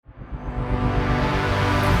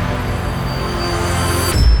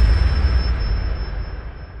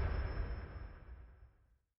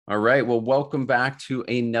right. Well, welcome back to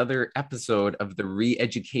another episode of the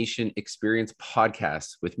Re-Education Experience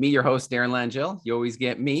podcast with me, your host, Darren Langell. You always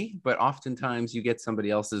get me, but oftentimes you get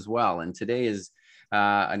somebody else as well. And today is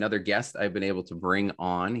another guest I've been able to bring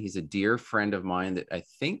on. He's a dear friend of mine that I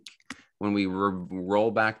think when we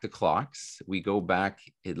roll back the clocks, we go back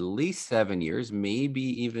at least 7 years,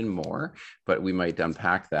 maybe even more, but we might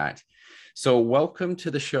unpack that. So welcome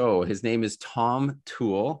to the show. His name is Tom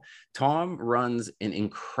Toole. Tom runs an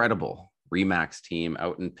incredible Remax team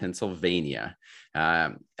out in Pennsylvania.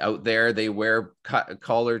 Out there, they wear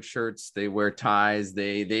collared shirts, they wear ties,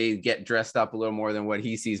 they get dressed up a little more than what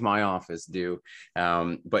he sees my office do.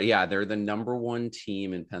 But yeah, they're the number one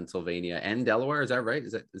team in Pennsylvania and Delaware. Is that right?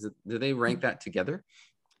 Is it? Do they rank that together?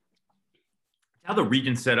 How the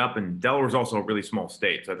region's set up, and Delaware is also a really small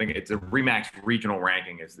state. So I think it's a Remax regional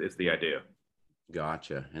ranking is the idea.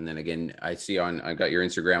 Gotcha. And then again, I got your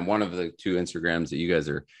Instagram, one of the two Instagrams that you guys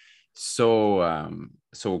are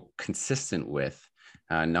so consistent with,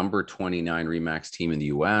 number 29 Remax team in the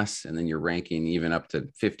US. And then you're ranking even up to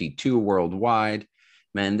 52 worldwide.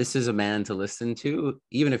 Man, this is a man to listen to,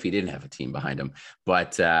 even if he didn't have a team behind him,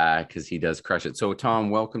 but because he does crush it. So Tom,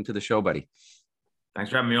 welcome to the show, buddy. Thanks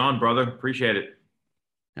for having me on, brother. Appreciate it.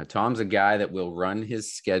 Now, Tom's a guy that will run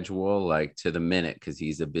his schedule like to the minute because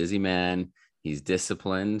he's a busy man. He's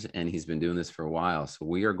disciplined and he's been doing this for a while. So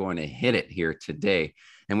we are going to hit it here today.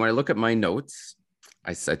 And when I look at my notes,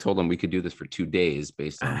 I told him we could do this for 2 days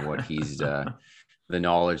based on what he's, the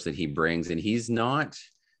knowledge that he brings. And he's not,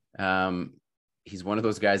 he's one of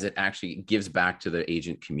those guys that actually gives back to the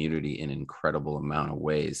agent community in an incredible amount of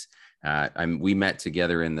ways. We met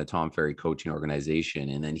together in the Tom Ferry coaching organization,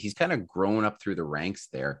 and then he's kind of grown up through the ranks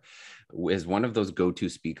there as one of those go-to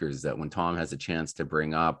speakers that when Tom has a chance to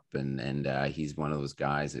bring up, and he's one of those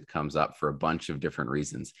guys that comes up for a bunch of different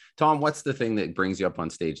reasons. Tom, what's the thing that brings you up on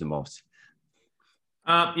stage the most?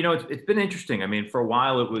 It's been interesting. I mean, for a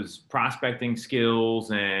while it was prospecting skills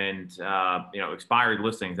and, expired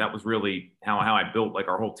listings. That was really how I built like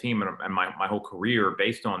our whole team and my whole career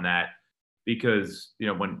based on that. Because,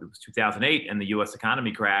 when it was 2008 and the U.S.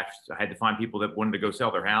 economy crashed, I had to find people that wanted to go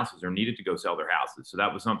sell their houses or needed to go sell their houses. So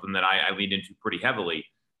that was something that I leaned into pretty heavily.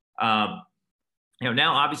 Now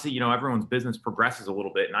obviously, everyone's business progresses a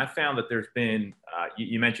little bit. And I found that there's been,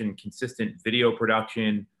 you mentioned consistent video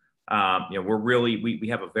production. We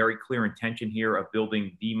have a very clear intention here of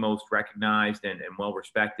building the most recognized and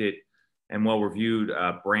well-respected and well-reviewed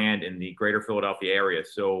brand in the greater Philadelphia area.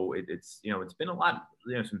 So it's been a lot,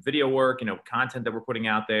 some video work, content that we're putting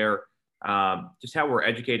out there, just how we're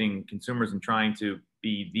educating consumers and trying to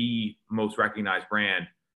be the most recognized brand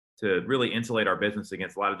to really insulate our business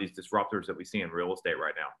against a lot of these disruptors that we see in real estate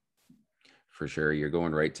right now. For sure. You're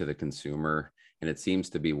going right to the consumer and it seems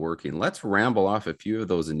to be working. Let's ramble off a few of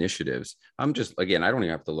those initiatives. I don't even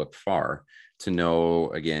have to look far to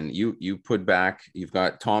know, again, you put back, you've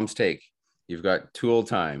got Tom's Take. You've got Toole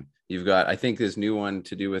Time. You've got, I think, this new one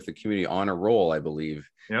to do with the community on a roll, I believe.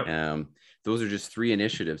 Yep. Those are just 3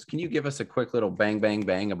 initiatives. Can you give us a quick little bang, bang,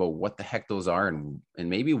 bang about what the heck those are and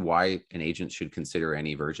maybe why an agent should consider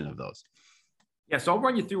any version of those? Yeah, so I'll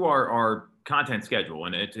run you through our content schedule,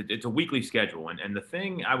 and it's a weekly schedule. And the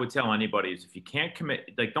thing I would tell anybody is if you can't commit,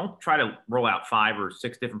 like don't try to roll out 5 or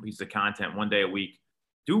 6 different pieces of content one day a week.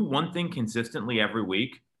 Do one thing consistently every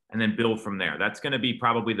week and then build from there. That's going to be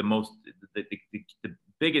probably the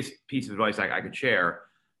biggest piece of advice I could share.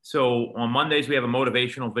 So on Mondays, we have a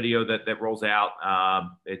motivational video that rolls out.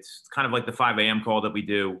 It's kind of like the 5 a.m. call that we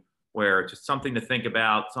do, where it's just something to think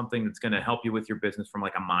about, something that's going to help you with your business from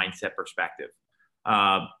like a mindset perspective.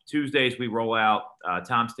 Tuesdays, we roll out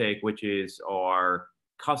Tom's Take, which is our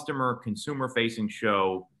consumer facing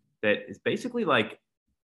show that is basically like,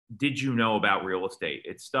 did you know about real estate?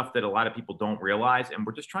 It's stuff that a lot of people don't realize. And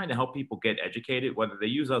we're just trying to help people get educated, whether they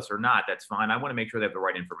use us or not, that's fine. I want to make sure they have the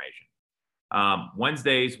right information.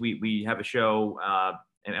 Wednesdays, we have a show,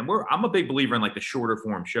 and I'm a big believer in like the shorter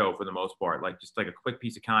form show for the most part, like just like a quick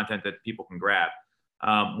piece of content that people can grab.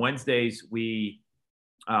 Wednesdays, we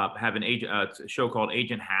have a show called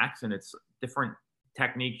Agent Hacks, and it's different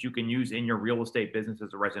techniques you can use in your real estate business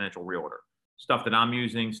as a residential realtor. Stuff that I'm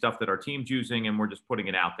using, stuff that our team's using, and we're just putting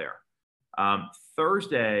it out there.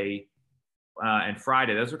 Thursday and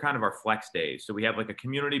Friday, those are kind of our flex days. So we have like a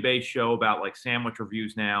community-based show about like sandwich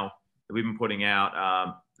reviews now that we've been putting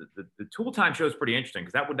out. The Toole Time show is pretty interesting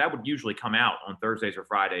because that would usually come out on Thursdays or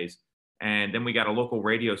Fridays. And then we got a local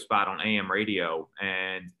radio spot on AM radio,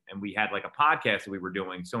 and we had like a podcast that we were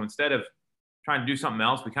doing. So instead of trying to do something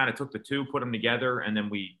else, we kind of took the two, put them together, and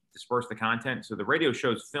then we dispersed the content. So the radio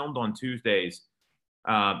show is filmed on Tuesdays,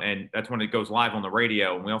 And that's when it goes live on the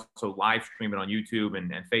radio. And we also live stream it on YouTube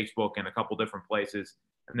and Facebook and a couple different places.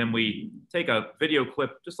 And then we take a video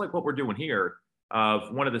clip, just like what we're doing here,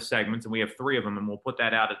 of one of the segments, and we have 3 of them, and we'll put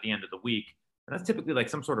that out at the end of the week. And that's typically like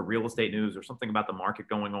some sort of real estate news or something about the market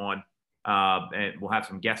going on. And we'll have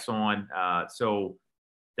some guests on. So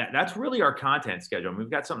that's really our content schedule. And we've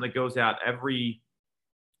got something that goes out every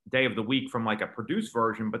day of the week from like a produced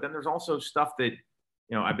version, but then there's also stuff that,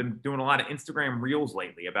 I've been doing a lot of Instagram reels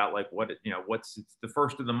lately about like what's it's the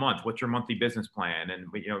first of the month, what's your monthly business plan, and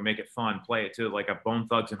make it fun, play it to like a Bone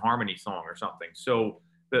Thugs and Harmony song or something. So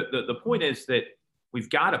the point is that we've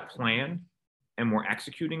got a plan and we're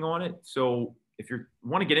executing on it. So if you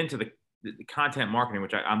want to get into the content marketing,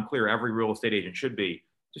 which I'm clear every real estate agent should be,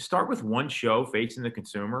 just start with one show facing the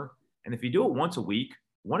consumer. And if you do it once a week,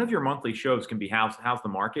 one of your monthly shows can be how's the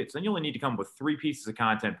market. So then you only need to come up with 3 pieces of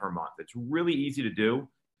content per month. It's really easy to do.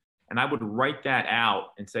 And I would write that out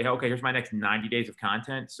and say, okay, here's my next 90 days of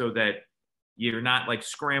content, so that you're not like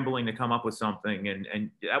scrambling to come up with something.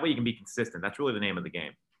 And that way you can be consistent. That's really the name of the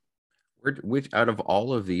game. Which out of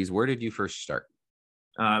all of these, where did you first start?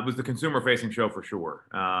 It was the consumer facing show for sure.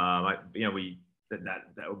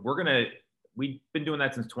 We've been doing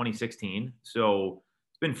that since 2016. So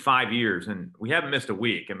been 5 years and we haven't missed a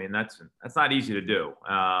week. I mean, that's not easy to do.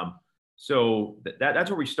 So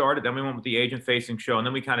that's where we started. Then we went with the agent facing show. And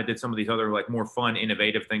then we kind of did some of these other like more fun,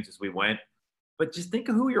 innovative things as we went. But just think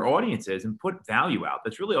of who your audience is and put value out.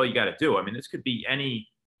 That's really all you got to do. I mean, this could be any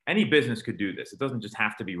business could do this. It doesn't just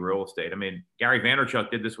have to be real estate. I mean, Gary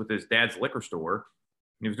Vaynerchuk did this with his dad's liquor store.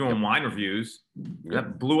 And he was doing wine reviews.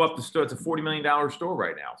 That blew up the store. It's a $40 million store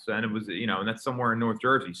right now. So, and it was, and that's somewhere in North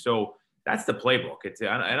Jersey. So that's the playbook.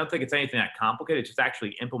 I don't think it's anything that complicated. It's just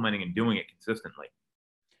actually implementing and doing it consistently.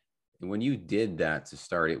 And when you did that to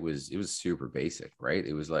start, it was super basic, right?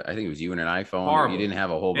 It was like, I think it was you and an iPhone. Horrible. You didn't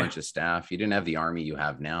have a whole bunch of staff. You didn't have the army you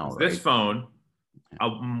have now. This phone,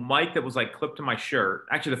 a mic that was like clipped to my shirt.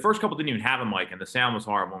 Actually, the first couple didn't even have a mic, and the sound was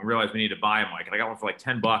horrible. And we realized we needed to buy a mic, and I got one for like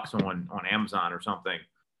 $10 on Amazon or something.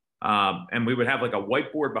 And we would have like a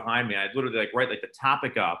whiteboard behind me. I'd literally like write like the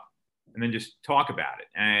topic up and then just talk about it.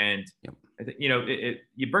 And,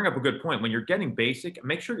 you bring up a good point. When you're getting basic,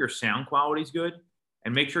 make sure your sound quality is good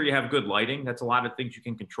and make sure you have good lighting. That's a lot of things you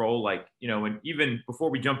can control. Like, and even before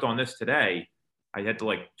we jumped on this today, I had to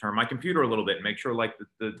like turn my computer a little bit and make sure like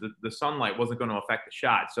the sunlight wasn't going to affect the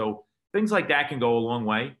shot. So things like that can go a long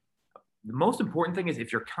way. The most important thing is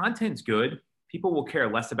if your content's good, people will care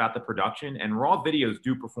less about the production, and raw videos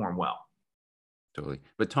do perform well. Totally.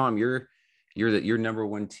 But Tom, you're your number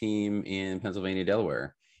one team in Pennsylvania,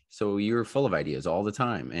 Delaware. So you're full of ideas all the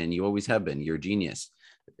time, and you always have been. You're a genius.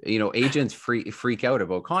 Agents freak out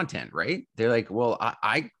about content, right? They're like, well,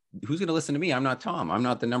 I who's going to listen to me? I'm not Tom. I'm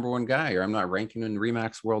not the number one guy, or I'm not ranking in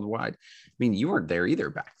Remax worldwide. I mean, you weren't there either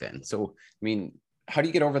back then. So, I mean, how do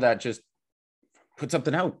you get over that? Just put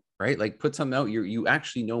something out, right? Like put something out. You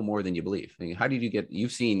actually know more than you believe. I mean, how did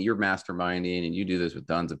you've seen your masterminding, and you do this with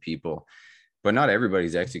tons of people, but not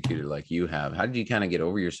everybody's executed like you have. How did you kind of get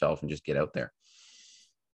over yourself and just get out there?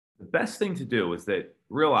 The best thing to do is that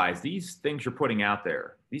realize these things you're putting out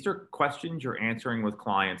there, these are questions you're answering with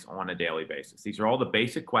clients on a daily basis. These are all the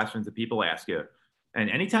basic questions that people ask you.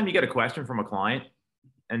 And anytime you get a question from a client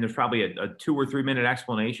and there's probably a 2 or 3 minute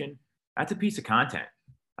explanation, that's a piece of content.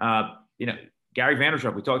 Gary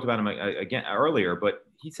Vaynerchuk, we talked about him again earlier, but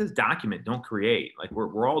he says document, don't create. Like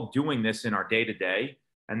we're all doing this in our day to day.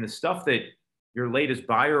 And the stuff that your latest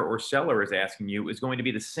buyer or seller is asking you is going to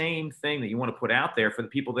be the same thing that you want to put out there for the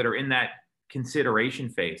people that are in that consideration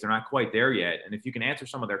phase. They're not quite there yet. And if you can answer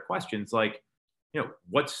some of their questions, like,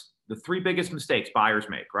 what's the 3 biggest mistakes buyers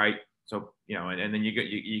make, right? So, and then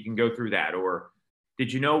you can go through that. Or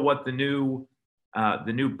did you know what the new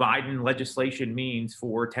Biden legislation means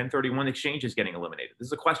for 1031 exchanges getting eliminated? This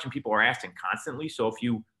is a question people are asking constantly. So if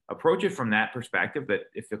you approach it from that perspective, that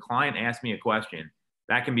if the client asks me a question,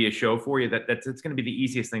 that can be a show for you. That's going to be the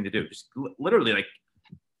easiest thing to do. Just literally like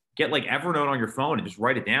get like Evernote on your phone and just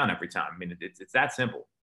write it down every time. I mean, it's that simple.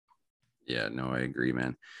 Yeah, no, I agree,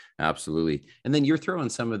 man. Absolutely. And then you're throwing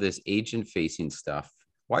some of this agent facing stuff.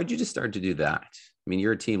 Why'd you just start to do that? I mean,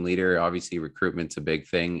 you're a team leader. Obviously, recruitment's a big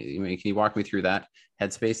thing. Can you walk me through that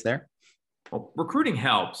headspace there? Well, recruiting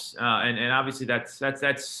helps. And obviously that's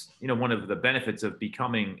one of the benefits of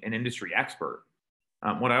becoming an industry expert.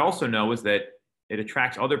 What I also know is that it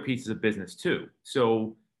attracts other pieces of business too.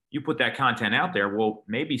 So you put that content out there. Well,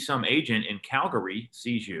 maybe some agent in Calgary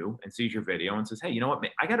sees you and sees your video and says, hey, you know what?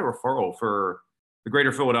 I got a referral for the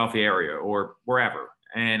greater Philadelphia area or wherever.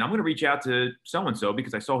 And I'm going to reach out to so-and-so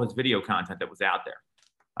because I saw his video content that was out there.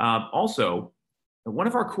 Also, one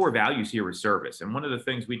of our core values here is service. And one of the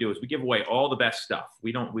things we do is we give away all the best stuff.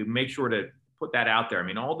 We make sure to put that out there. I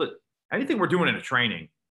mean, anything we're doing in a training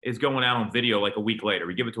is going out on video like a week later.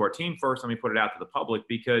 We give it to our team first, then we put it out to the public,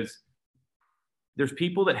 because there's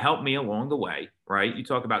people that help me along the way, right? You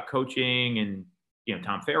talk about coaching and,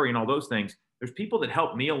 Tom Ferry and all those things. There's people that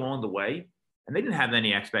help me along the way, and they didn't have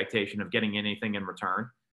any expectation of getting anything in return.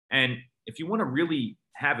 And if you want to really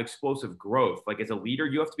have explosive growth, like as a leader,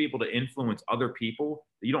 you have to be able to influence other people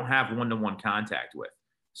that you don't have one-to-one contact with.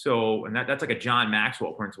 So, and that's like a John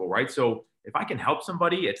Maxwell principle, right? So if I can help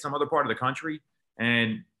somebody at some other part of the country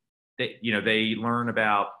and they learn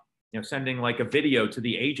about, sending like a video to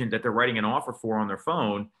the agent that they're writing an offer for on their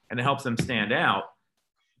phone, and it helps them stand out,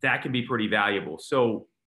 that can be pretty valuable. So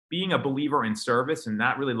being a believer in service and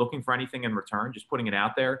not really looking for anything in return, just putting it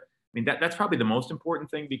out there. I mean, that's probably the most important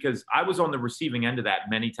thing, because I was on the receiving end of that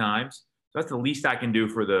many times. So that's the least I can do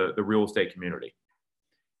for the real estate community.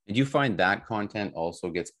 Did you find that content also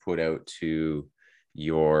gets put out to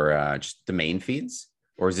your just the main feeds,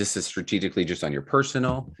 or is this strategically just on your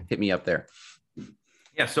personal? Hit me up there.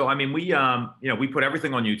 Yeah. So, I mean, we put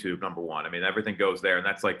everything on YouTube, number one. I mean, everything goes there. And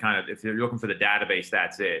that's like kind of, if you're looking for the database,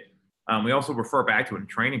 that's it. We also refer back to it in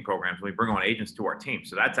training programs when we bring on agents to our team.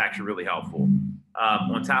 So that's actually really helpful.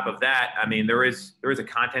 On top of that, I mean, there is a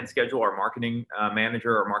content schedule our marketing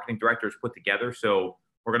manager or marketing director has put together. So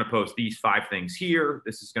we're going to post these 5 things here.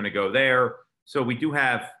 This is going to go there. So we do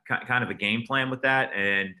have kind of a game plan with that.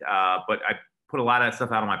 And but I put a lot of that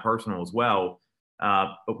stuff out on my personal as well.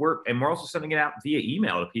 But we're also sending it out via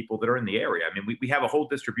email to people that are in the area. I mean, we have a whole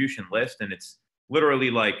distribution list, and it's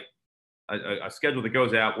literally like a schedule that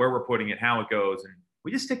goes out, where we're putting it, how it goes, and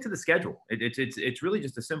we just stick to the schedule. It's really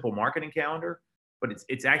just a simple marketing calendar, but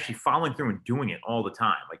it's actually following through and doing it all the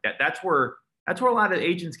time. Like that's where a lot of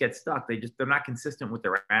agents get stuck. They're not consistent with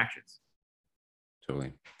their actions.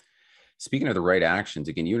 Totally. Speaking of the right actions,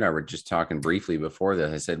 again, you and I were just talking briefly before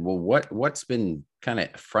this. I said, well, what's been kind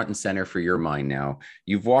of front and center for your mind now?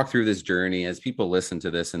 You've walked through this journey. As people listen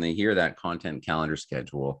to this and they hear that content calendar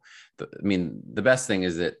schedule, I mean, the best thing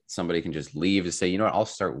is that somebody can just leave to say, you know what, I'll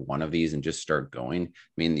start one of these and just start going.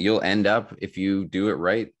 I mean, you'll end up, if you do it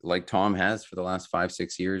right, like Tom has for the last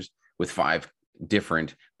 5-6 years, with 5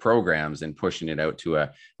 different programs and pushing it out to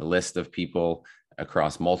a list of people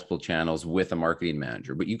across multiple channels with a marketing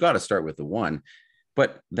manager. But you got to start with the one.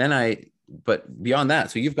 But beyond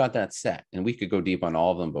that, so you've got that set, and we could go deep on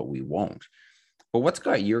all of them, but we won't. But what's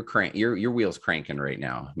got your wheels cranking right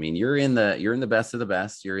now? I mean, you're in the best of the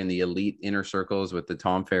best. You're in the elite inner circles with the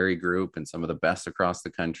Tom Ferry group and some of the best across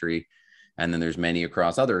the country. And then there's many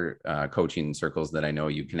across other coaching circles that I know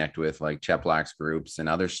you connect with, like Cheplack's groups and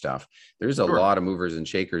other stuff. There's a lot of movers and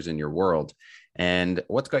shakers in your world. And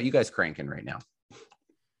what's got you guys cranking right now?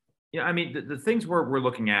 Yeah, I mean, the things we're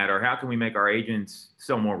looking at are, how can we make our agents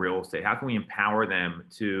sell more real estate? How can we empower them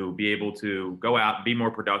to be able to go out and be more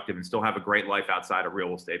productive and still have a great life outside of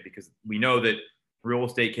real estate? Because we know that real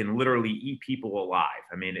estate can literally eat people alive.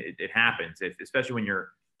 I mean, it happens, especially when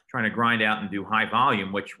you're trying to grind out and do high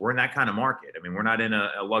volume, which we're in that kind of market. I mean, we're not in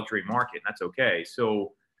a luxury market, and that's okay.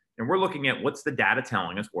 So, and we're looking at what's the data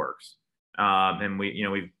telling us works. And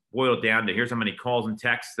we've boiled down to, here's how many calls and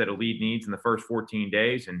texts that a lead needs in the first 14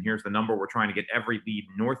 days. And here's the number we're trying to get every lead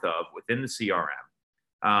north of within the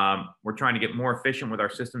CRM. We're trying to get more efficient with our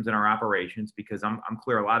systems and our operations, because I'm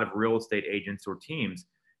clear a lot of real estate agents or teams,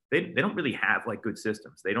 they don't really have like good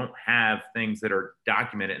systems. They don't have things that are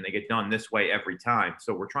documented and they get done this way every time.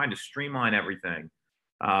 So we're trying to streamline everything.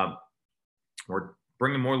 We're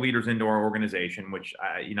bringing more leaders into our organization, which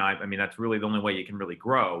I mean, that's really the only way you can really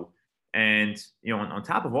grow. And, on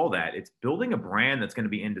top of all that, it's building a brand that's going to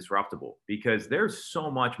be indisruptible, because there's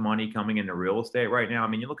so much money coming into real estate right now. I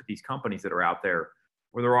mean, you look at these companies that are out there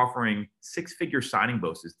where they're offering 6-figure signing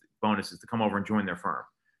bonuses to come over and join their firm.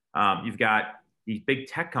 You've got these big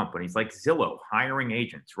tech companies like Zillow hiring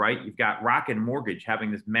agents, right? You've got Rocket Mortgage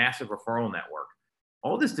having this massive referral network.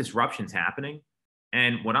 All this disruption's happening.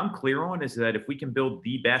 And what I'm clear on is that if we can build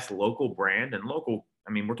the best local brand, and local,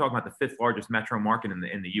 I mean, we're talking about the 5th largest metro market in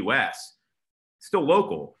the U.S., still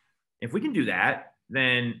local. If we can do that,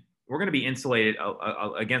 then we're going to be insulated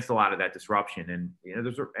against a lot of that disruption. And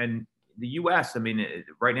and the U.S., I mean,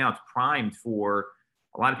 right now it's primed for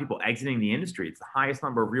a lot of people exiting the industry. It's the highest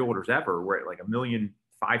number of realtors ever. We're at like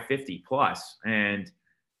 1,550,000 plus. And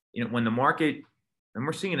when the market, and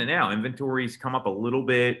we're seeing it now, inventories come up a little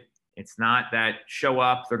bit. It's not that show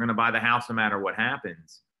up, they're going to buy the house no matter what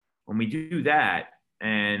happens. When we do that,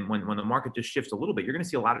 and when the market just shifts a little bit, you're going to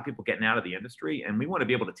see a lot of people getting out of the industry. And we want to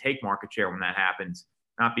be able to take market share when that happens,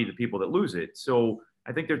 not be the people that lose it. So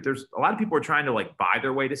I think there's a lot of people are trying to like buy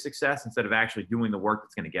their way to success instead of actually doing the work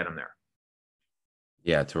that's going to get them there.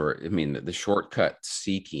 Yeah, I mean, the shortcut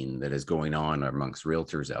seeking that is going on amongst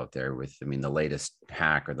realtors out there with, I mean, the latest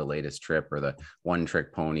hack or the latest trip or the one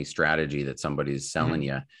trick pony strategy that somebody's selling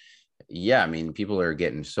you. Yeah, I mean, people are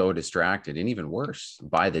getting so distracted and even worse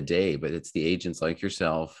by the day, but it's the agents like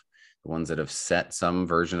yourself, the ones that have set some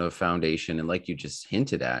version of foundation. And like you just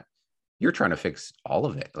hinted at, you're trying to fix all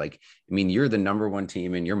of it. Like, I mean, you're the number one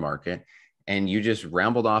team in your market. And you just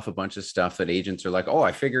rambled off a bunch of stuff that agents are like, oh,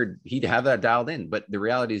 I figured he'd have that dialed in. But the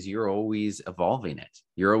reality is you're always evolving it.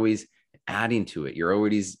 You're always adding to it. You're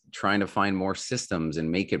always trying to find more systems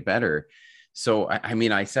and make it better. So, I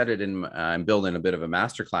mean, I said it I'm building a bit of a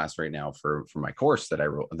masterclass right now for my course that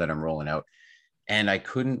I'm rolling out. And I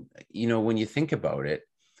couldn't, when you think about it,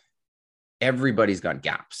 everybody's got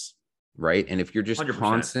gaps, right? And if you're just 100%.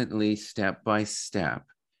 Constantly step by step,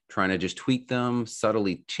 trying to just tweak them,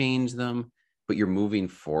 subtly change them, but you're moving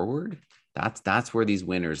forward. That's where these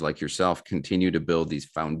winners like yourself continue to build these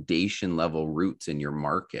foundation level roots in your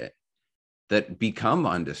market that become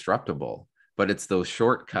undestructible. But it's those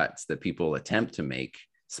shortcuts that people attempt to make,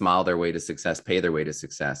 smile their way to success, pay their way to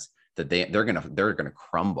success, that they're gonna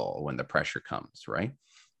crumble when the pressure comes, right?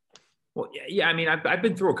 Well, yeah. I mean, I've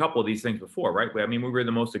been through a couple of these things before, right? I mean, we were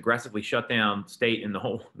the most aggressively shut down state in the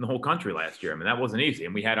whole country last year. I mean, that wasn't easy,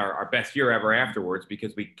 and we had our best year ever afterwards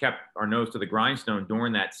because we kept our nose to the grindstone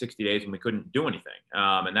during that 60 days when we couldn't do anything,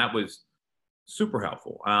 and that was super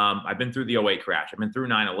helpful. I've been through the '08 crash. I've been through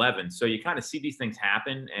 9/11, so you kind of see these things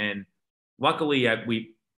happen, and luckily,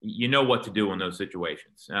 you know what to do in those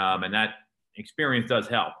situations, and that experience does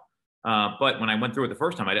help. But when I went through it the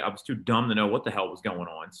first time, I was too dumb to know what the hell was going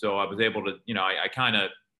on. So I was able to, I kind of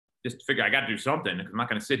just figured I got to do something because I'm not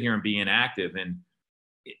going to sit here and be inactive. And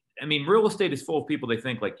I mean, real estate is full of people. They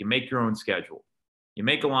think like you make your own schedule, you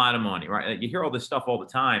make a lot of money, right? You hear all this stuff all the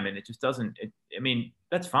time, and it just doesn't. I mean,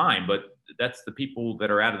 that's fine, but that's the people that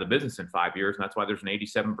are out of the business in 5 years, and that's why there's an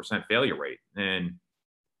 87% failure rate. And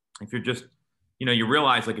if you're just, you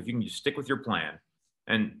realize like if you can just stick with your plan,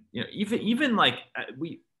 and even like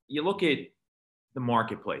you look at the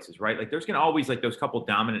marketplaces, right? Like there's going to always like those couple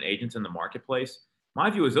dominant agents in the marketplace. My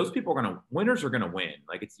view is those people are winners are going to win.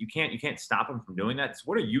 Like you can't stop them from doing that. So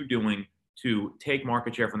what are you doing to take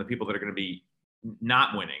market share from the people that are going to be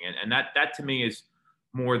not winning? And that to me is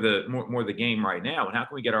more the game right now. And how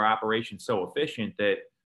can we get our operation so efficient that,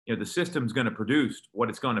 the system's going to produce what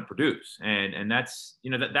it's going to produce? And that's,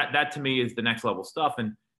 that to me is the next level stuff.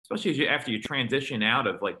 And especially after you transition out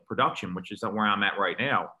of like production, which is where I'm at right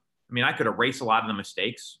now. I mean, I could erase a lot of the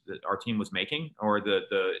mistakes that our team was making or the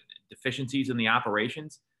deficiencies in the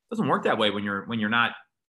operations. It doesn't work that way when you're not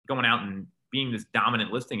going out and being this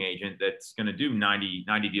dominant listing agent that's going to do 90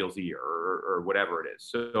 deals a year or whatever it is.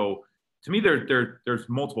 So to me, there's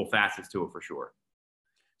multiple facets to it for sure.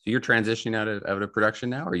 So you're transitioning out of production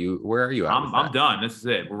now? Where are you at? I'm done. This is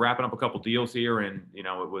it. We're wrapping up a couple deals here, and it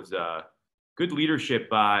was good leadership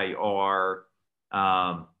by our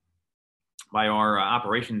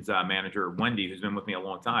operations manager, Wendy, who's been with me a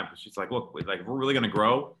long time. She's like, look, like if we're really going to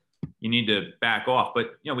grow, you need to back off.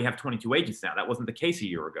 But, we have 22 agents now. That wasn't the case a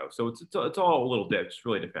year ago. So it's all a little bit. It just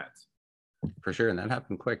really depends. For sure. And that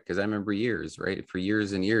happened quick because I remember years, right? For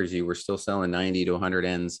years and years, you were still selling 90 to 100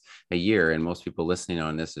 ends a year. And most people listening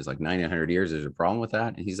on this is like 90, 100 years. There's a problem with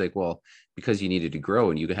that. And he's like, well, because you needed to grow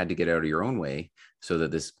and you had to get out of your own way so that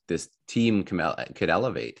this team could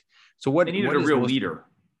elevate. So they needed a real leader.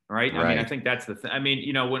 Right. Right. I mean, I think that's the thing. I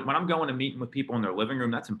mean, when I'm going to meeting with people in their living room,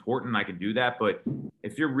 that's important. I can do that. But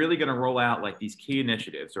if you're really going to roll out like these key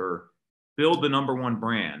initiatives or build the number one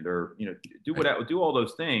brand or, do all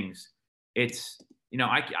those things, it's,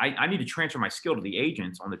 I need to transfer my skill to the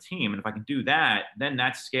agents on the team. And if I can do that, then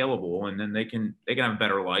that's scalable and then they can have a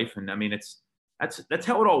better life. And I mean, that's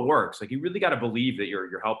how it all works. Like you really got to believe that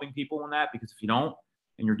you're helping people in that, because if you don't,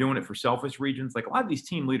 and you're doing it for selfish reasons, like a lot of these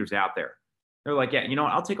team leaders out there, they're like, yeah,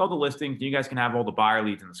 I'll take all the listings. You guys can have all the buyer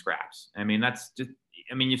leads and the scraps. I mean,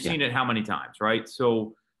 you've seen it how many times, right?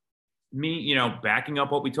 So me, backing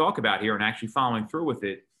up what we talk about here and actually following through with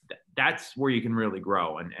it, that's where you can really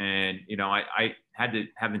grow. And I had to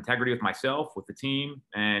have integrity with myself, with the team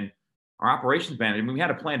and our operations manager. I mean, we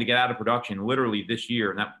had a plan to get out of production literally this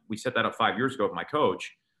year. And we set that up 5 years ago with my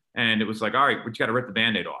coach. And it was like, all right, we just got to rip the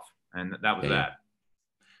Band-Aid off. And that was that.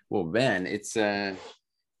 Well, Ben, it's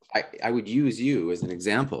I would use you as an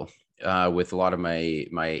example with a lot of my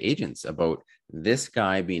agents about this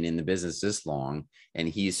guy being in the business this long, and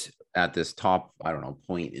he's at this top, I don't know,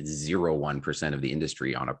 0.01% of the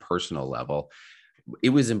industry on a personal level. it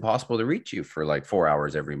was impossible to reach you for like 4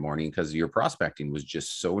 hours every morning because your prospecting was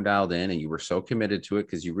just so dialed in and you were so committed to it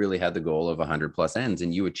because you really had the goal of 100 plus ends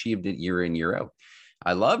and you achieved it year in, year out.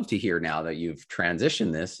 I love to hear now that you've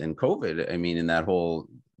transitioned this in COVID. I mean, in that whole,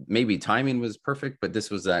 maybe timing was perfect, but this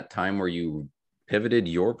was that time where you pivoted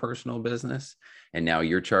your personal business and now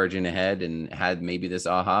you're charging ahead and had maybe this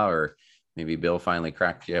aha, or maybe Bill finally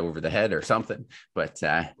cracked you over the head or something. But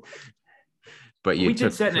you we did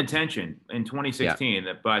took, set an intention in yeah, 2016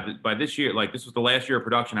 that by this year, like this was the last year of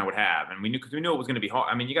production I would have, and we knew because we knew it was going to be hard.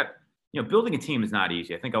 I mean, building a team is not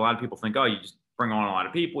easy. I think a lot of people think, oh, you just bring on a lot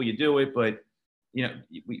of people, you do it, but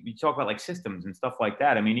we talk about like systems and stuff like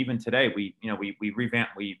that. I mean, even today, we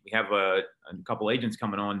revamped. We have a couple agents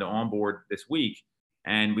coming on to onboard this week,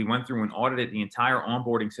 and we went through and audited the entire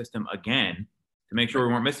onboarding system again to make sure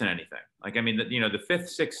we weren't missing anything. Like, I mean, the fifth,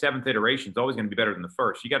 sixth, seventh iteration is always going to be better than the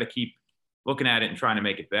first. You got to keep looking at it and trying to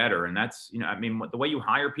make it better. And that's, I mean, the way you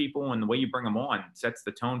hire people and the way you bring them on sets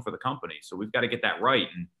the tone for the company. So we've got to get that right.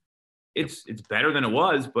 And it's better than it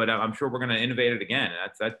was, but I'm sure we're going to innovate it again.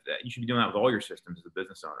 That you should be doing that with all your systems as a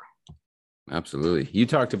business owner. absolutely. You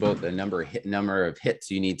talked about the number of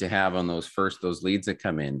hits you need to have on those leads that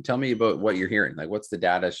come in. Tell me about what you're hearing. Like, what's the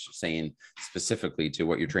data saying specifically to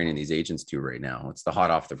what you're training these agents to right now? What's the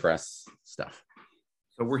hot off the press stuff?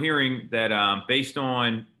 So we're hearing that based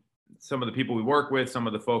on some of the people we work with, some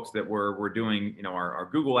of the folks that we're doing, our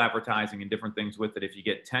Google advertising and different things with it. If you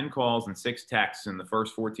get 10 calls and 6 texts in the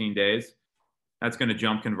first 14 days, that's going to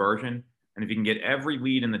jump conversion. And if you can get every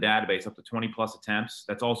lead in the database up to 20 plus attempts,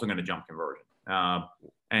 that's also going to jump conversion.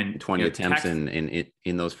 And 20 attempts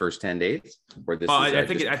in those first 10 days. Or this I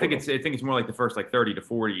think it's more like the first like 30 to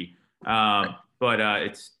 40. Right. But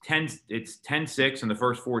it's 10-6 in the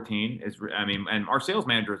first 14 and our sales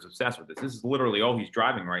manager is obsessed with this. This is literally all he's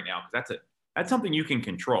driving right now, because that's something you can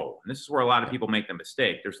control. And this is where a lot of people make the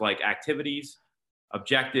mistake. There's like activities,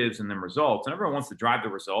 objectives, and then results. And everyone wants to drive the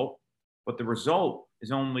result, but the result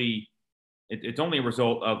is only a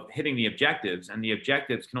result of hitting the objectives, and the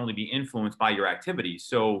objectives can only be influenced by your activities.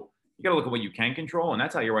 So you got to look at what you can control, and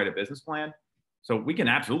that's how you write a business plan. So we can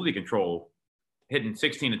absolutely control hitting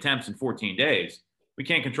 16 attempts in 14 days. We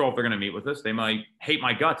can't control if they're going to meet with us. They might hate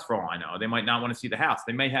my guts for all I know. They might not want to see the house.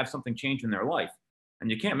 They may have something change in their life,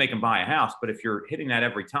 and you can't make them buy a house. But if you're hitting that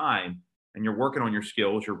every time and you're working on your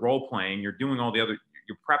skills, you're role playing, you're doing all the other,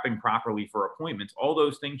 you're prepping properly for appointments, all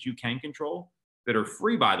those things you can control that are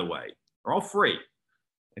free, by the way, are all free.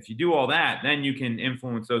 If you do all that, then you can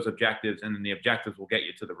influence those objectives, and then the objectives will get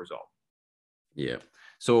you to the result. Yeah.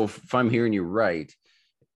 So if I'm hearing you right,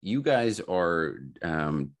 you guys are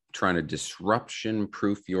trying to disruption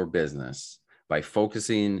proof your business by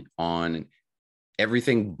focusing on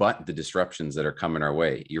everything but the disruptions that are coming our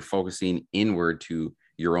way. You're focusing inward to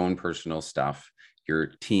your own personal stuff, your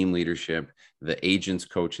team leadership, the agents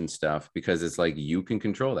coaching stuff, because it's like you can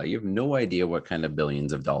control that. You have no idea what kind of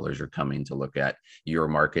billions of dollars are coming to look at your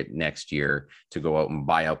market next year to go out and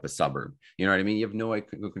buy out the suburb. You know what I mean? You have no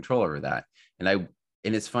control over that. And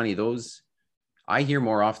it's funny, I hear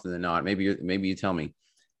more often than not, maybe you tell me,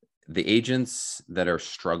 the agents that are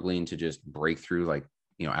struggling to just break through, like,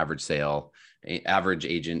 average sale, average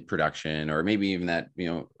agent production, or maybe even that,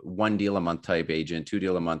 1 deal a month type agent, 2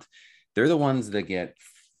 deal a month, they're the ones that get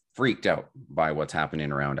freaked out by what's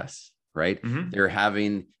happening around us, right?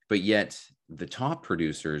 Mm-hmm. But yet the top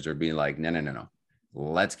producers are being like, no,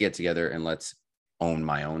 let's get together and let's own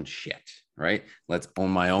my own shit, right? Let's own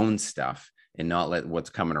my own stuff and not let what's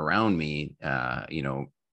coming around me,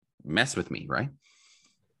 mess with me, right?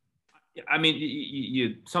 I mean,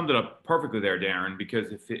 you summed it up perfectly there, Darren, because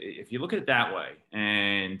if you look at it that way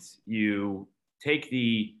and you take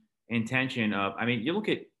the intention of, I mean, you look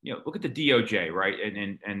at the DOJ, right?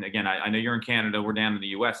 And again, I know you're in Canada, we're down in the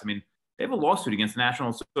US. I mean, they have a lawsuit against the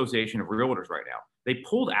National Association of Realtors right now. They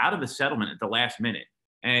pulled out of the settlement at the last minute.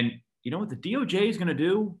 And you know what the DOJ is going to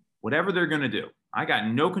do? Whatever they're going to do. I got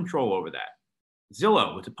no control over that.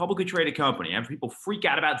 Zillow, it's a publicly traded company. I have people freak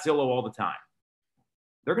out about Zillow all the time.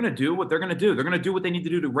 They're going to do what they're going to do. They're going to do what they need to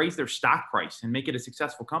do to raise their stock price and make it a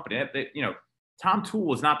successful company. Tom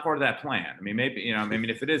Toole is not part of that plan. I mean, maybe,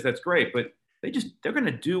 if it is, that's great, but they're going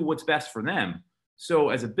to do what's best for them. So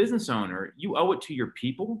as a business owner, you owe it to your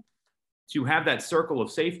people to have that circle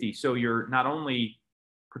of safety. So you're not only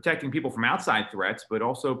protecting people from outside threats, but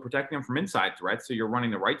also protecting them from inside threats. So you're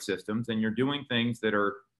running the right systems and you're doing things that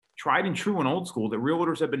are tried and true and old school that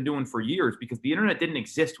realtors have been doing for years, because the internet didn't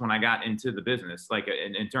exist when I got into the business. Like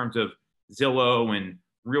in terms of Zillow and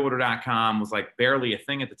realtor.com was like barely a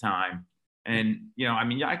thing at the time. And,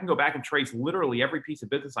 I can go back and trace literally every piece of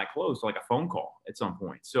business I closed to like a phone call at some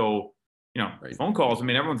point. So Right. Phone calls. I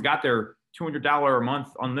mean, everyone's got their $200 a month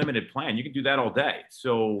unlimited plan. You can do that all day.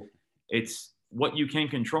 So it's what you can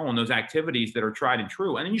control in those activities that are tried and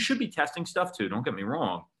true. And then you should be testing stuff too. Don't get me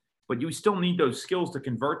wrong, but you still need those skills to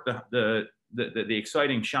convert the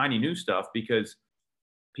exciting, shiny new stuff, because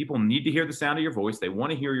people need to hear the sound of your voice. They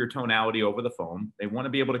want to hear your tonality over the phone. They want to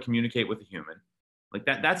be able to communicate with a human. Like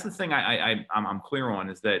that's the thing I'm clear on,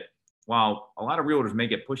 is that while a lot of realtors may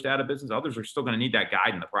get pushed out of business, others are still going to need that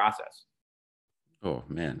guide in the process. Oh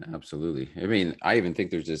man, absolutely. I mean, I even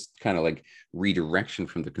think there's this kind of like redirection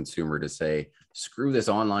from the consumer to say, screw this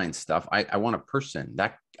online stuff. I want a person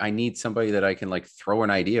that I need somebody that I can like throw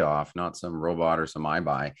an idea off, not some robot or some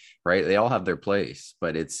iBuy, right? They all have their place,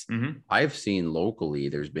 but I've seen locally,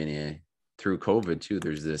 there's been through COVID too,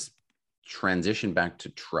 there's this transition back to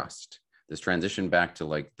trust, this transition back to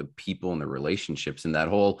like the people and the relationships, and that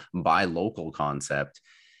whole buy local concept.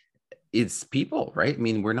 It's people, right? I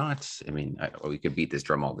mean, we could beat this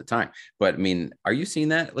drum all the time, but I mean, are you seeing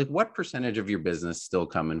that? Like, what percentage of your business still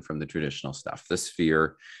coming from the traditional stuff, the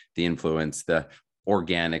sphere, the influence, the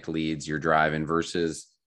organic leads you're driving versus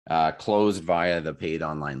closed via the paid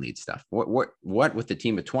online lead stuff? What with the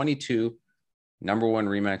team of 22, number one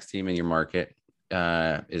Remax team in your market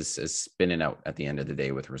is spinning out at the end of the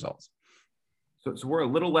day with results? So we're a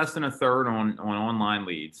little less than a third on online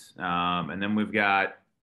leads, and then we've got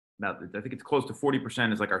about, I think it's close to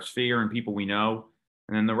 40% is like our sphere and people we know.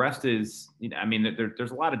 And then the rest is, I mean,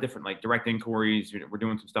 there's a lot of different like direct inquiries. We're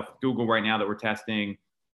doing some stuff with Google right now that we're testing,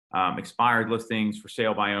 expired listings for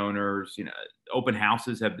sale by owners, open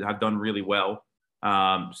houses have done really well.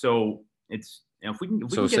 So it's, if we can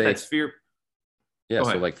get that sphere. Yeah.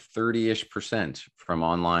 So like 30-ish% from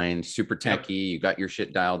online, super techie, you got your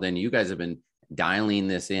shit dialed in. You guys have been dialing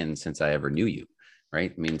this in since I ever knew you.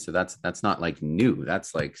 Right. I mean, so that's not like new.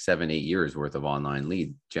 That's like 7-8 years worth of online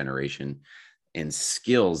lead generation and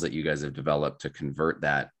skills that you guys have developed to convert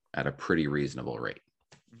that at a pretty reasonable rate.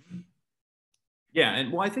 Yeah.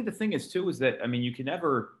 And well, I think the thing is too, is that, I mean, you can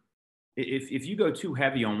never, if you go too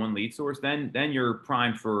heavy on one lead source, then you're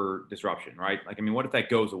primed for disruption, right? Like, I mean, what if that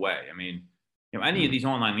goes away? I mean, any of these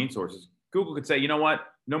online lead sources, Google could say, you know what,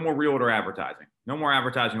 no more realtor advertising, no more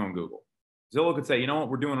advertising on Google. Zillow could say, you know what,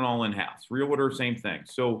 we're doing it all in-house. Realtor, same thing.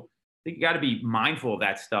 So I think you got to be mindful of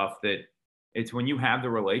that stuff, that it's when you have the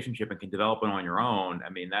relationship and can develop it on your own. I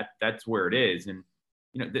mean, that's where it is. And,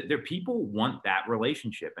 there people want that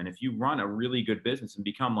relationship. And if you run a really good business and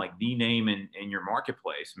become like the name in your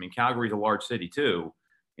marketplace, I mean, Calgary's a large city too.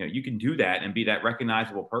 You can do that and be that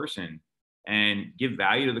recognizable person and give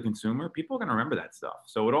value to the consumer. People are going to remember that stuff.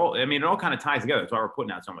 So it all kind of ties together. That's why we're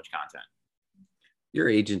putting out so much content. Your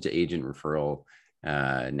agent to agent referral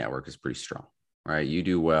network is pretty strong, right? You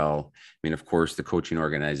do well. I mean, of course, the coaching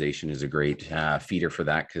organization is a great feeder for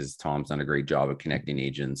that, because Tom's done a great job of connecting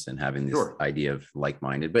agents and having this idea of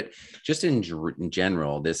like-minded. But just in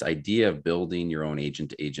general, this idea of building your own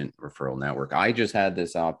agent to agent referral network, I just had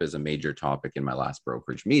this up as a major topic in my last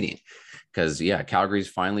brokerage meeting, because Calgary's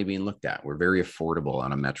finally being looked at. We're very affordable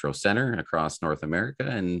on a metro center across North America,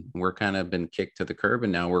 and we're kind of been kicked to the curb,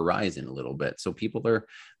 and now we're rising a little bit. So people are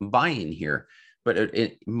buying here. But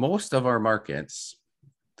most of our markets,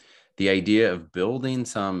 the idea of building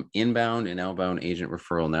some inbound and outbound agent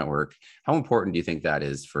referral network, how important do you think that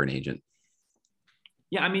is for an agent?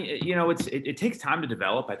 Yeah, I mean, it takes time to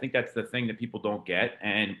develop. I think that's the thing that people don't get.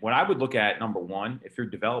 And what I would look at, number one, if you're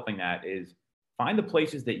developing that, is find the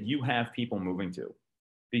places that you have people moving to.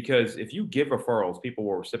 Because if you give referrals, people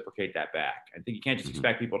will reciprocate that back. I think you can't just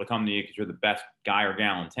expect people to come to you because you're the best guy or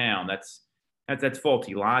gal in town. That's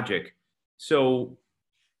faulty logic. So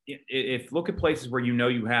if look at places where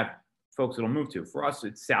you have folks that'll move to. For us,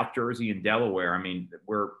 it's South Jersey and Delaware. I mean,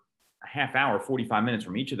 we're a half hour, 45 minutes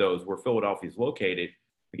from each of those where Philadelphia is located.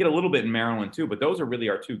 We get a little bit in Maryland too, but those are really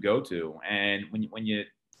our two go-to. And when you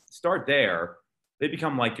start there, they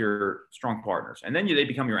become like your strong partners. And then they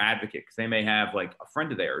become your advocate, because they may have like a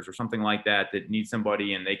friend of theirs or something like that needs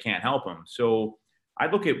somebody and they can't help them. So I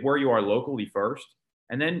look at where you are locally first.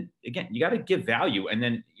 And then again, you got to give value. And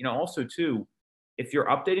then, also too, if you're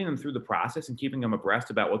updating them through the process and keeping them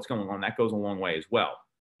abreast about what's going on, that goes a long way as well.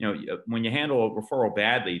 When you handle a referral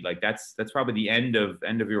badly, like that's probably the end of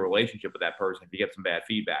your relationship with that person if you get some bad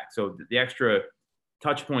feedback. So the extra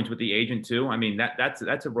touch points with the agent too. I mean, that's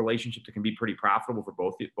a relationship that can be pretty profitable for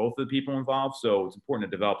both of the people involved. So it's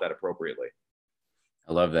important to develop that appropriately.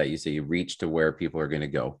 I love that you say you reach to where people are going to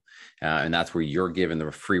go. And that's where you're given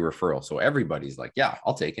the free referral. So everybody's like, yeah,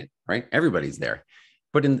 I'll take it. Right. Everybody's there.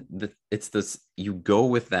 But it's this, you go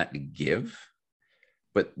with that give,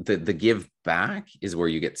 but the give back is where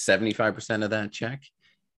you get 75% of that check.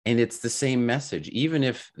 And it's the same message. Even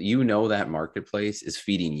if you know that marketplace is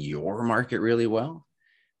feeding your market really well,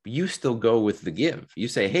 you still go with the give. You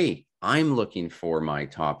say, hey, I'm looking for my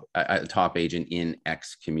top agent in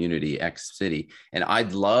X community, X city, and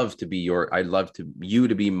I'd love to you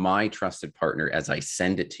to be my trusted partner as I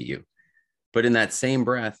send it to you. But in that same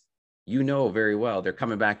breath, you know very well they're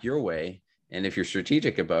coming back your way. And if you're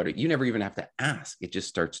strategic about it, you never even have to ask. It just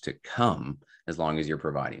starts to come as long as you're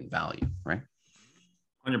providing value, right?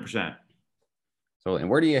 100%. So, and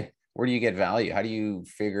where do you get value? How do you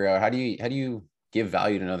figure out how do you give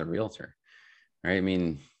value to another realtor, right? I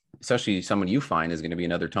mean, especially someone you find is going to be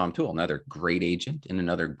another Tom Toole, another great agent in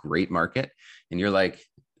another great market, and you're like,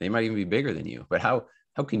 they might even be bigger than you. But how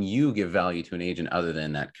can you give value to an agent other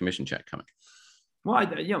than that commission check coming? Well,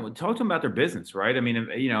 talk to them about their business, right? I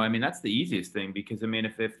mean, that's the easiest thing because, I mean,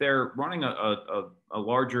 if they're running a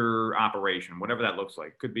larger operation, whatever that looks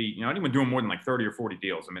like, could be, anyone doing more than like 30 or 40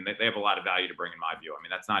 deals. I mean, they have a lot of value to bring in my view. I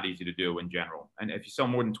mean, that's not easy to do in general. And if you sell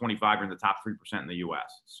more than 25, you're in the top 3% in the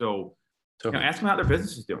US. So, ask them how their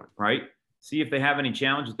business is doing, right? See if they have any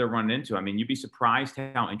challenges they're running into. I mean, you'd be surprised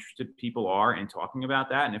how interested people are in talking about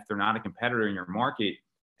that. And if they're not a competitor in your market,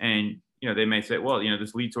 and they may say, well,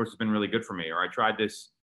 this lead source has been really good for me, or I tried this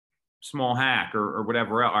small hack or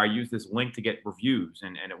whatever else, or I use this link to get reviews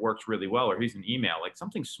and it works really well, or here's an email. Like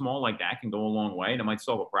something small like that can go a long way and it might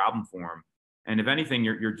solve a problem for them. And if anything,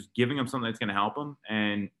 you're just giving them something that's going to help them.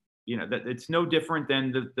 And that it's no different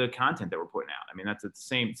than the content that we're putting out. I mean, that's the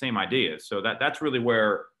same idea. So that's really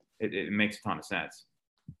where it makes a ton of sense.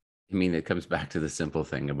 I mean, it comes back to the simple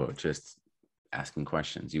thing about just asking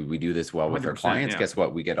questions. We do this well with our clients. Yeah. Guess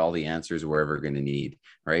what? We get all the answers we're ever going to need,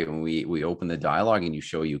 right? When we open the dialogue and you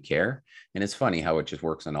show you care. And it's funny how it just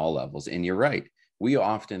works on all levels. And you're right. We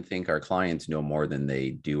often think our clients know more than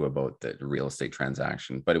they do about the real estate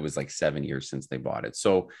transaction, but it was like 7 years since they bought it.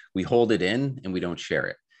 So we hold it in and we don't share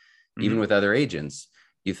it. Mm-hmm. Even with other agents,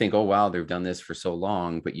 you think, oh, wow, they've done this for so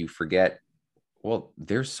long, but you forget, well,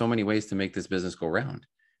 there's so many ways to make this business go round.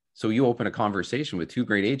 So you open a conversation with two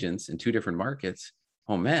great agents in two different markets.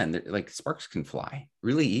 Oh man, like sparks can fly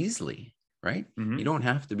really easily, right? Mm-hmm. You don't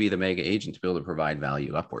have to be the mega agent to be able to provide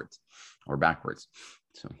value upwards or backwards.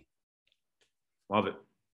 So love it.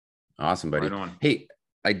 Awesome, buddy. Right on. Hey,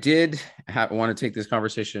 I did want to take this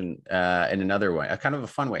conversation in another way, a kind of a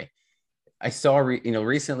fun way. I saw,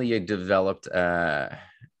 recently you developed,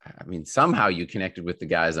 somehow you connected with the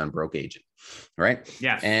guys on Broke Agent, right?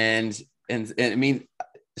 Yes. And I mean,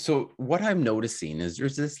 so what I'm noticing is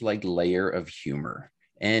there's this like layer of humor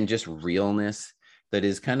and just realness that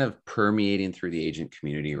is kind of permeating through the agent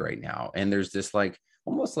community right now. And there's this like,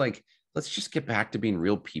 almost like, let's just get back to being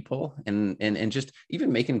real people and just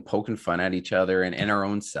even poking fun at each other and our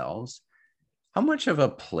own selves. How much of a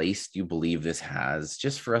place do you believe this has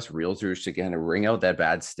just for us realtors to kind of wring out that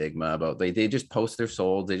bad stigma about they just post their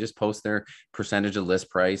sold, they just post their percentage of list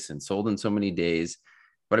price and sold in so many days.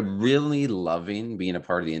 But I'm really loving being a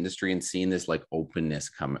part of the industry and seeing this like openness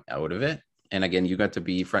come out of it. And again, you got to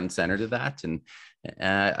be front and center to that. And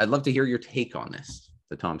I'd love to hear your take on this,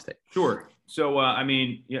 the Tom's take. Sure. So,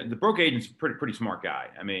 the Broke Agent's a pretty smart guy.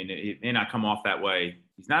 I mean, he may not come off that way.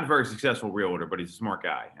 He's not a very successful realtor, but he's a smart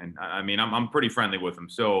guy. And I'm pretty friendly with him.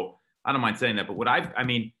 So I don't mind saying that. But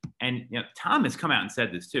Tom has come out and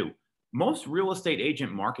said this too. Most real estate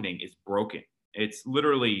agent marketing is broken. It's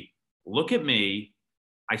literally, look at me.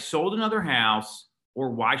 I sold another house, or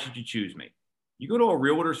why should you choose me? You go to a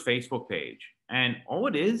realtor's Facebook page, and all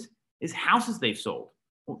it is houses they've sold.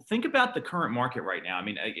 Well, think about the current market right now. I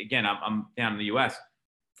mean, again, I'm down in the US.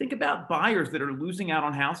 Think about buyers that are losing out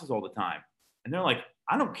on houses all the time. And they're like,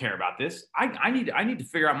 I don't care about this. I need to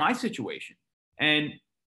figure out my situation. And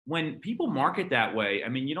when people market that way, I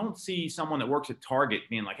mean, you don't see someone that works at Target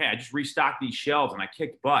being like, hey, I just restocked these shelves and I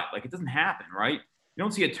kicked butt. Like, it doesn't happen, right? You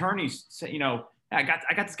don't see attorneys say, I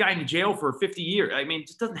got this guy in jail for 50 years. I mean, it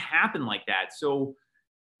just doesn't happen like that. So,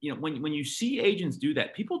 when you see agents do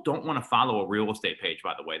that, people don't want to follow a real estate page,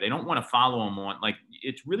 by the way. They don't want to follow them on, like,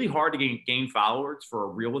 it's really hard to gain followers for a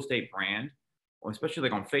real estate brand, or especially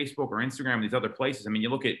like on Facebook or Instagram and these other places. I mean, you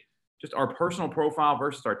look at just our personal profile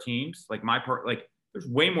versus our teams, like there's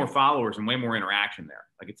way more followers and way more interaction there.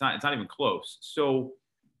 Like, it's not even close. So,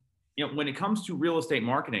 when it comes to real estate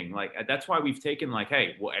marketing, like, that's why we've taken like,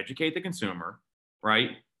 hey, we'll educate the consumer, right?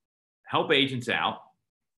 Help agents out.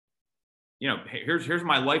 Here's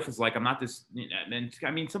my life is like, I'm not this, and I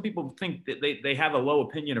mean, some people think that they have a low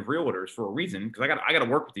opinion of realtors for a reason, because I got to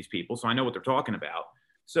work with these people, so I know what they're talking about.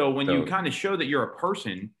 So when you kind of show that you're a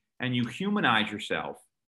person and you humanize yourself,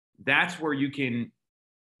 that's where you can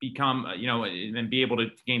become, and be able to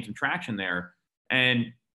gain some traction there.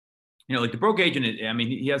 And like the broke agent, I mean,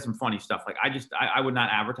 he has some funny stuff. Like I would not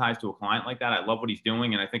advertise to a client like that. I love what he's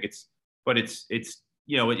doing. And I think it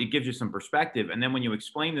gives you some perspective. And then when you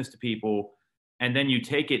explain this to people and then you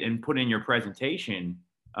take it and put in your presentation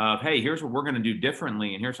of, hey, here's what we're going to do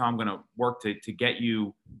differently. And here's how I'm going to work to get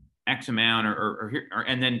you X amount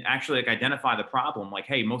and then actually like identify the problem. Like,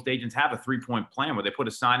 hey, most agents have a 3-point plan where they put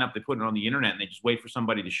a sign up, they put it on the internet and they just wait for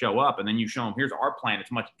somebody to show up. And then you show them, here's our plan.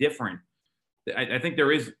 It's much different. I think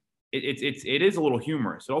it is a little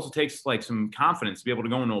humorous. It also takes like some confidence to be able to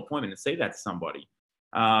go into an appointment and say that to somebody.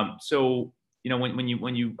 So,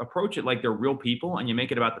 when you approach it like they're real people and you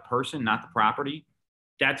make it about the person, not the property,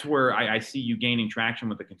 that's where I see you gaining traction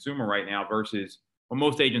with the consumer right now versus what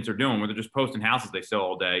most agents are doing, where they're just posting houses they sell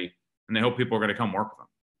all day and they hope people are going to come work with them.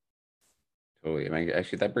 Totally. I mean,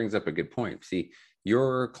 actually, that brings up a good point. See,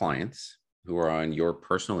 your clients who are on your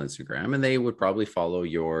personal Instagram, and they would probably follow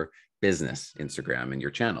your business Instagram and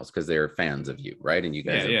your channels because they're fans of you, right? And you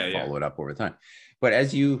guys have followed up over time. But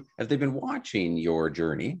as they've been watching your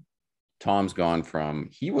journey, Tom's gone from,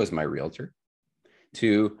 he was my realtor,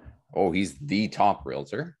 to, oh, he's the top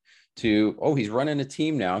realtor, to, oh, he's running a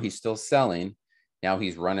team now. He's still selling. Now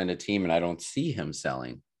he's running a team and I don't see him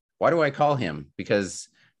selling. Why do I call him? Because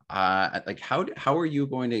how are you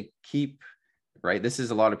going to keep, right? This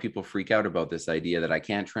is a lot of people freak out about this idea that I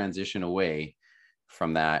can't transition away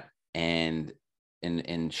from that and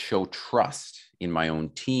show trust in my own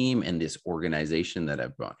team and this organization that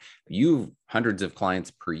I've brought. You've hundreds of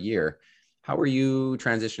clients per year. How are you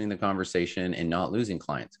transitioning the conversation and not losing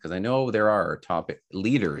clients? Because I know there are top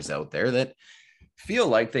leaders out there that feel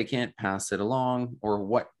like they can't pass it along, or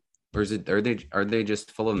what? Or are they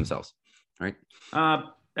just full of themselves? Right.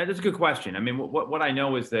 That is a good question. I mean, what I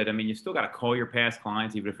know is that, I mean, you still got to call your past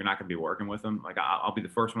clients, even if you're not going to be working with them. Like I'll be the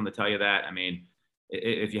first one to tell you that. I mean,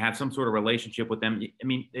 if you have some sort of relationship with them, I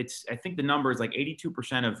mean, I think the number is like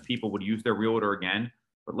 82% of people would use their realtor again,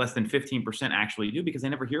 but less than 15% actually do because they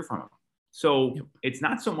never hear from them. So it's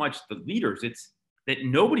not so much the leaders, it's that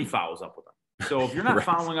nobody follows up with them. So if you're not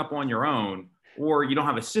following up on your own, or you don't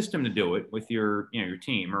have a system to do it with your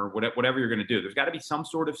team or whatever you're going to do, there's got to be some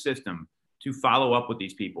sort of system to follow up with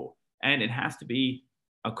these people. And it has to be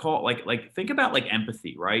a call, like think about like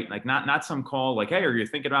empathy, right? Like not some call like, hey, are you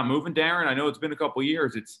thinking about moving, Darren? I know it's been a couple of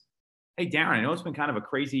years. It's, hey, Darren, I know it's been kind of a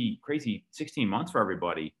crazy 16 months for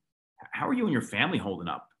everybody. How are you and your family holding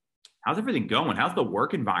up? How's everything going? How's the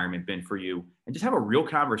work environment been for you? And just have a real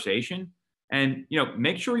conversation and,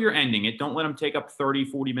 make sure you're ending it. Don't let them take up 30,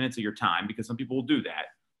 40 minutes of your time because some people will do that.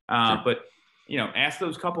 Sure. But, ask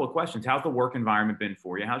those couple of questions. How's the work environment been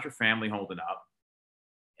for you? How's your family holding up?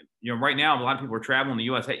 Right now, a lot of people are traveling in the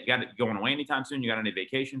U.S. Hey, you got it going away anytime soon? You got any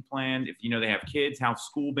vacation planned? If they have kids, how's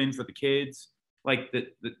school been for the kids? Like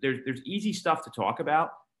there's easy stuff to talk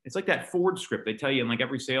about. It's like that Ford script they tell you in like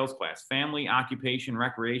every sales class: family, occupation,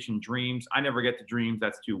 recreation, dreams. I never get to dreams.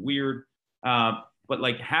 That's too weird. But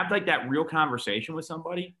like have like that real conversation with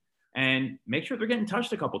somebody and make sure they're getting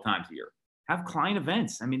touched a couple times a year. Have client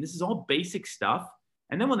events. I mean, this is all basic stuff.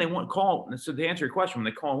 And then when they want to call, so to answer your question,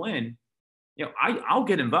 when they call in, I'll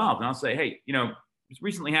get involved and I'll say, hey, this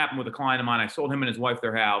recently happened with a client of mine. I sold him and his wife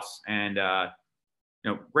their house and,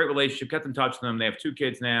 great relationship, kept in touch with them. They have 2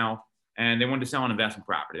 kids now and they wanted to sell an investment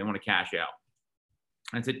property. They want to cash out.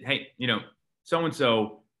 I said, hey,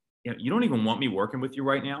 so-and-so, you don't even want me working with you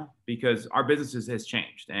right now because our business has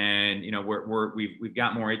changed and, we've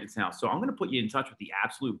got more agents now. So I'm going to put you in touch with the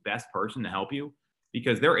absolute best person to help you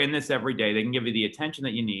because they're in this every day. They can give you the attention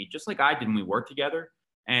that you need, just like I did when we worked together.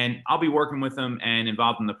 And I'll be working with them and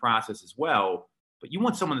involved in the process as well. But you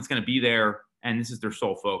want someone that's going to be there and this is their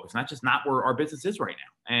sole focus. And that's just not where our business is right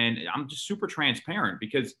now. And I'm just super transparent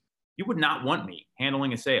because you would not want me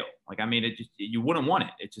handling a sale. Like, I mean, you wouldn't want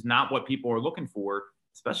it. It's just not what people are looking for,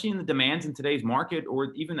 especially in the demands in today's market,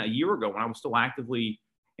 or even a year ago when I was still actively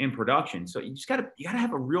in production. So you gotta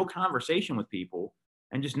have a real conversation with people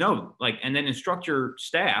and just know, like, and then instruct your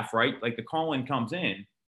staff, right? Like the call in comes in,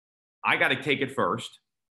 I got to take it first.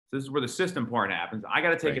 So this is where the system part happens. I got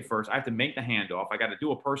to take it first. I have to make the handoff. I got to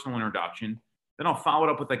do a personal introduction. Then I'll follow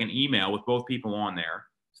it up with like an email with both people on there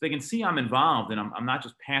so they can see I'm involved and I'm not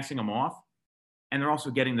just passing them off. And they're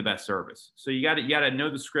also getting the best service. So you got to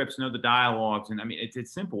know the scripts, know the dialogues. And I mean,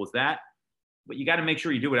 it's simple as that, but you got to make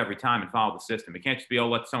sure you do it every time and follow the system. It can't just be, oh,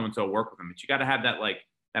 let so-and-so work with them. But you got to have that, like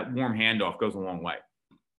that warm handoff goes a long way.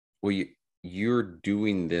 Well, you're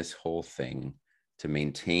doing this whole thing to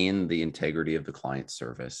maintain the integrity of the client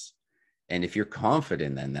service. And if you're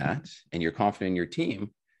confident in that and you're confident in your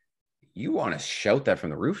team, you want to shout that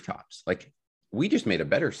from the rooftops. Like, we just made a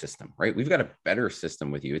better system, right? We've got a better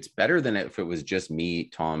system with you. It's better than if it was just me,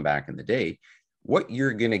 Tom, back in the day. What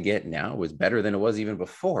you're going to get now is better than it was even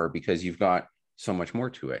before, because you've got so much more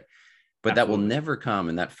to it. But Absolutely. That will never come,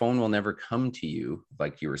 and that phone will never come to you,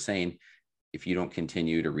 like you were saying, if you don't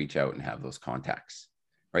continue to reach out and have those contacts,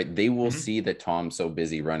 right? They will see that Tom's so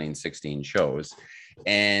busy running 16 shows,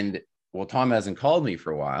 and well, Tom hasn't called me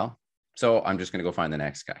for a while, so I'm just going to go find the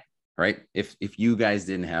next guy, right? If you guys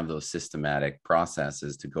didn't have those systematic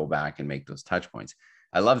processes to go back and make those touch points,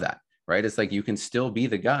 I love that, right? It's like you can still be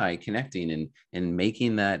the guy connecting and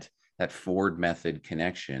making that Ford method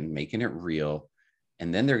connection, making it real.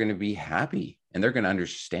 And then they're going to be happy, and they're going to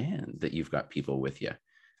understand that you've got people with you.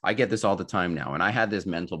 I get this all the time now. And I had this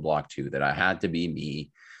mental block too, that I had to be me,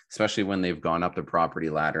 especially when they've gone up the property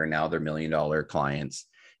ladder and now they're $1 million clients,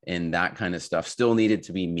 and that kind of stuff still needed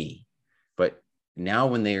to be me. But now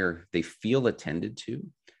when they feel attended to,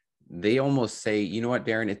 they almost say, you know what,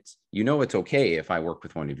 Darren, it's okay if I work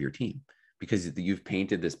with one of your team, because you've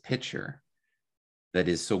painted this picture that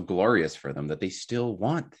is so glorious for them that they still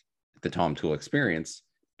want the Tom Toole experience,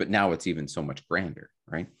 but now it's even so much grander,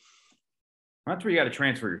 right? That's where you got to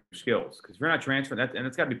transfer your skills, because if you're not transferring that, and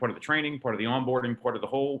it's got to be part of the training, part of the onboarding, part of the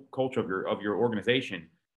whole culture of your organization.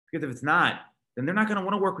 Because if it's not, then they're not going to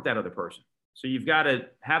want to work with that other person. So you've got to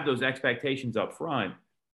have those expectations up front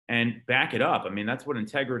and back it up. I mean, that's what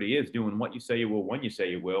integrity is: doing what you say you will when you say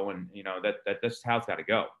you will, and that's how it's got to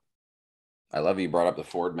go. I love you brought up the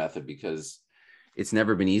Ford method, because it's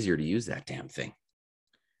never been easier to use that damn thing.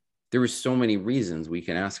 There were so many reasons we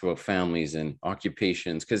can ask about families and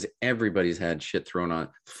occupations, because everybody's had shit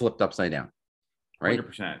flipped upside down, right?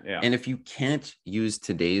 100%, yeah. And if you can't use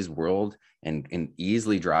today's world and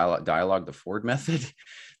easily dialogue the Ford method,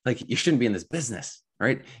 like, you shouldn't be in this business,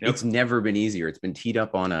 right? Yep. It's never been easier. It's been teed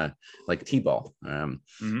up on a T-ball, and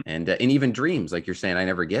even dreams, like you're saying, I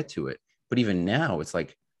never get to it. But even now, it's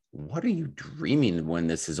like, what are you dreaming when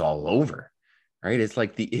this is all over? Right? It's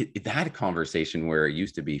like that conversation where it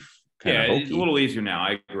used to be kind of hokey. It's a little easier now.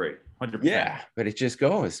 I agree. 100%. Yeah, but it just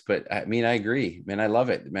goes. But I mean, I agree, man. I love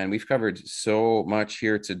it, man. We've covered so much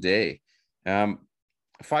here today. 5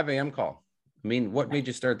 a.m. call. I mean, what made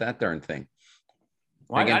you start that darn thing?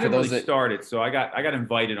 Well, again, I didn't really start it, so I got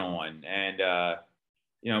invited on, and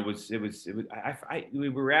we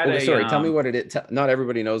were at sorry, tell me what it is. Not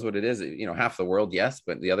everybody knows what it is. Half the world, yes,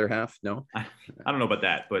 but the other half, no. I don't know about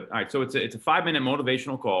that, but all right. So it's a 5-minute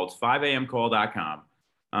motivational call. It's 5amcall.com.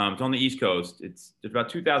 It's on the East Coast. There's about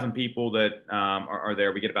 2,000 people that are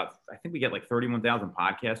there. I think we get like 31,000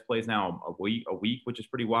 podcast plays now a week, which is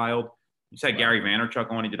pretty wild. We just had Gary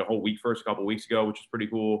Vaynerchuk on. He did a whole week first a couple of weeks ago, which is pretty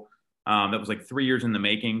cool. That was like 3 years in the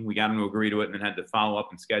making. We got him to agree to it and then had to follow up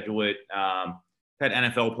and schedule it. Had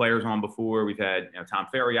NFL players on before. We've had Tom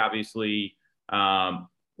Ferry, obviously. A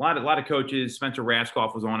lot of coaches. Spencer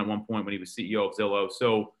Raskoff was on at one point when he was CEO of Zillow.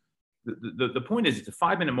 So the point is, it's a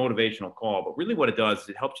 5-minute motivational call, but really what it does is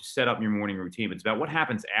it helps you set up your morning routine. It's about what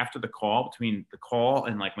happens after the call, between the call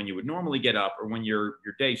and like when you would normally get up, or when your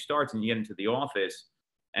day starts and you get into the office.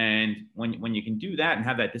 And when you can do that and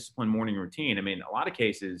have that disciplined morning routine, I mean, a lot of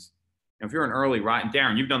cases, if you're an early ride, and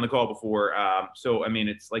Darren, you've done the call before. So, I mean,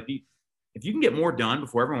 it's like if you can get more done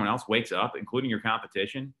before everyone else wakes up, including your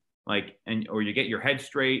competition, or you get your head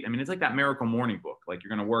straight. I mean, it's like that miracle morning book. Like, you're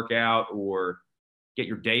going to work out or get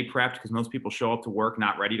your day prepped, because most people show up to work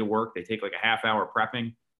not ready to work. They take like a half hour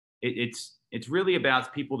prepping. It's really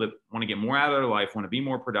about people that want to get more out of their life, want to be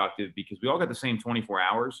more productive, because we all got the same 24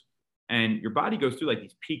 hours, and your body goes through like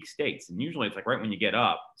these peak states. And usually it's like right when you get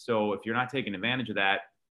up. So if you're not taking advantage of that,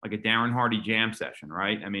 like a Darren Hardy jam session,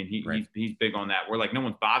 right? I mean, he's big on that. Where like no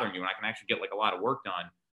one's bothering you, and I can actually get like a lot of work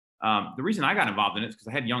done. The reason I got involved in it is because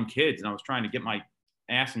I had young kids, and I was trying to get my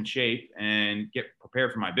ass in shape and get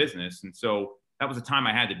prepared for my business. And so that was the time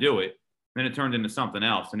I had to do it. Then it turned into something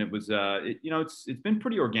else, and it was, it's been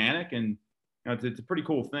pretty organic, and it's a pretty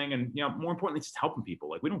cool thing. And more importantly, it's just helping people.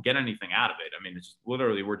 Like, we don't get anything out of it. I mean, it's just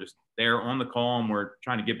literally we're just there on the call, and we're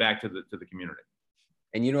trying to give back to the community.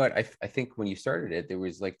 And you know what? I think when you started it, there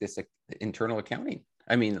was like this internal accounting.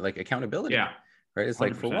 I mean, like accountability. Yeah. Right. It's 100%.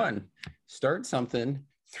 Like, for one, start something,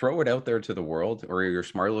 throw it out there to the world or your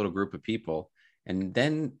smart little group of people, and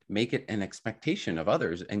then make it an expectation of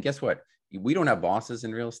others. And guess what? We don't have bosses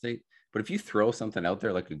in real estate, but if you throw something out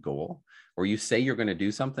there like a goal, or you say you're going to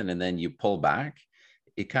do something and then you pull back,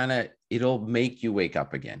 it'll make you wake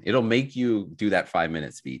up again. It'll make you do that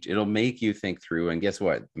 5-minute speech. It'll make you think through. And guess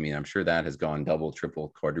what? I mean, I'm sure that has gone double,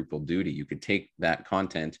 triple, quadruple duty. You could take that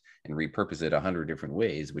content and repurpose it 100 different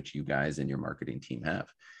ways, which you guys and your marketing team have.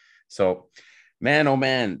 So, man, oh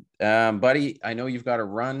man, buddy, I know you've got to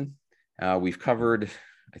run. We've covered,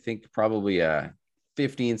 I think, probably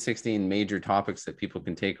 15, 16 major topics that people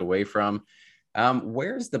can take away from.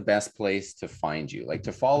 Where's the best place to find you? Like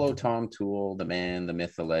to follow Tom Toole, the man, the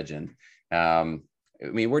myth, the legend. I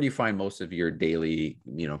mean, where do you find most of your daily,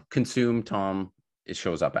 consume Tom? It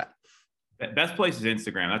shows up at. Best place is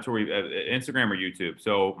Instagram. That's where we Instagram or YouTube.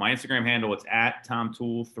 So my Instagram handle it's at Tom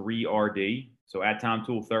Toole 3RD. So at Tom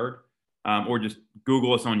Toole 3rd, or just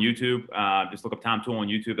Google us on YouTube. Just look up Tom Toole on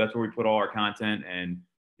YouTube. That's where we put all our content. And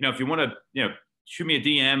if you want to, shoot me a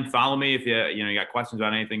DM, follow me if you got questions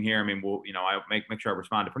about anything here. I mean, I make sure I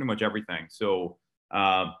respond to pretty much everything. So,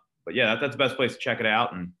 but yeah, that's the best place to check it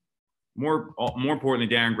out. And more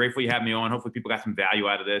importantly, Darren, grateful you had me on. Hopefully people got some value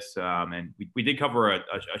out of this. And we did cover a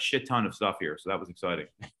shit ton of stuff here. So that was exciting.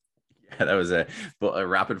 Yeah, that was a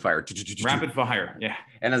rapid fire. Rapid fire. Yeah.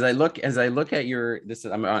 And as I look at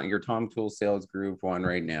I'm on your Tom Toole sales group one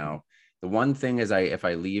right now. The one thing is if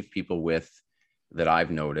I leave people with that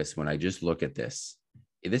I've noticed when I just look at this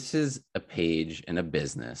is a page and a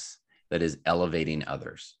business that is elevating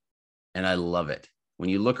others. And I love it. When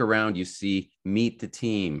you look around, you see meet the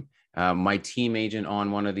team, my team agent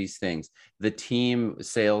on one of these things, the team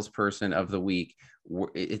salesperson of the week.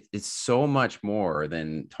 It's so much more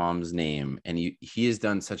than Tom's name. And he has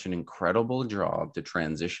done such an incredible job to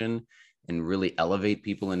transition and really elevate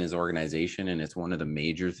people in his organization. And it's one of the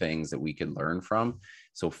major things that we could learn from.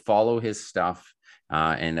 So follow his stuff.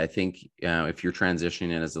 And I think if you're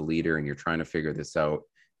transitioning as a leader and you're trying to figure this out,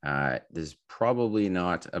 there's probably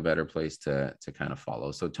not a better place to kind of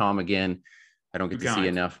follow. So Tom, again, I don't get to see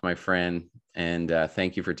enough, my friend. And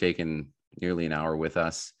thank you for taking nearly an hour with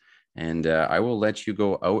us. And I will let you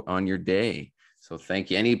go out on your day. So thank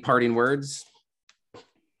you. Any parting words?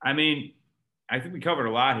 I mean, I think we covered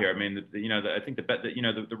a lot here. I mean, I think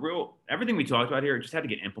the real, everything we talked about here, it just had to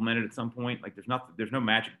get implemented at some point. Like there's no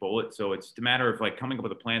magic bullet. So it's a matter of like coming up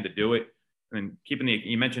with a plan to do it and keeping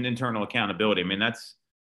you mentioned internal accountability. I mean, that's,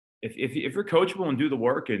 if you're coachable and do the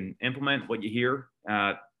work and implement what you hear,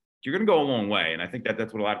 you're going to go a long way. And I think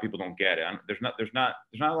that's what a lot of people don't get. There's not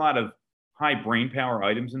a lot of high brain power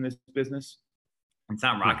items in this business. It's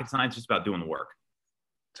not rocket science, it's just about doing the work.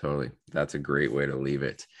 Totally. That's a great way to leave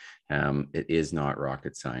it. It is not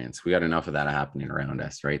rocket science. We got enough of that happening around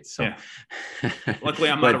us, right? So yeah. Luckily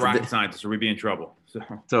I'm not a rocket scientist or we'd be in trouble. So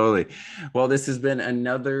totally. Well, this has been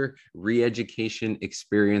another Re-Education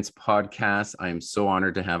Experience podcast. I am so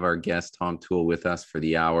honored to have our guest Tom Toole with us for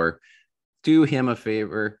the hour. Do him a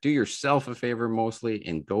favor, do yourself a favor mostly,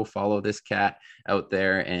 and go follow this cat out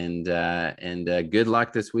there. And good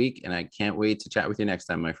luck this week. And I can't wait to chat with you next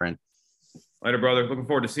time, my friend. Later, brother. Looking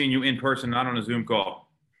forward to seeing you in person, not on a Zoom call.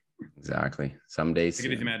 Exactly. Someday. Take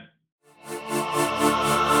it easy, man.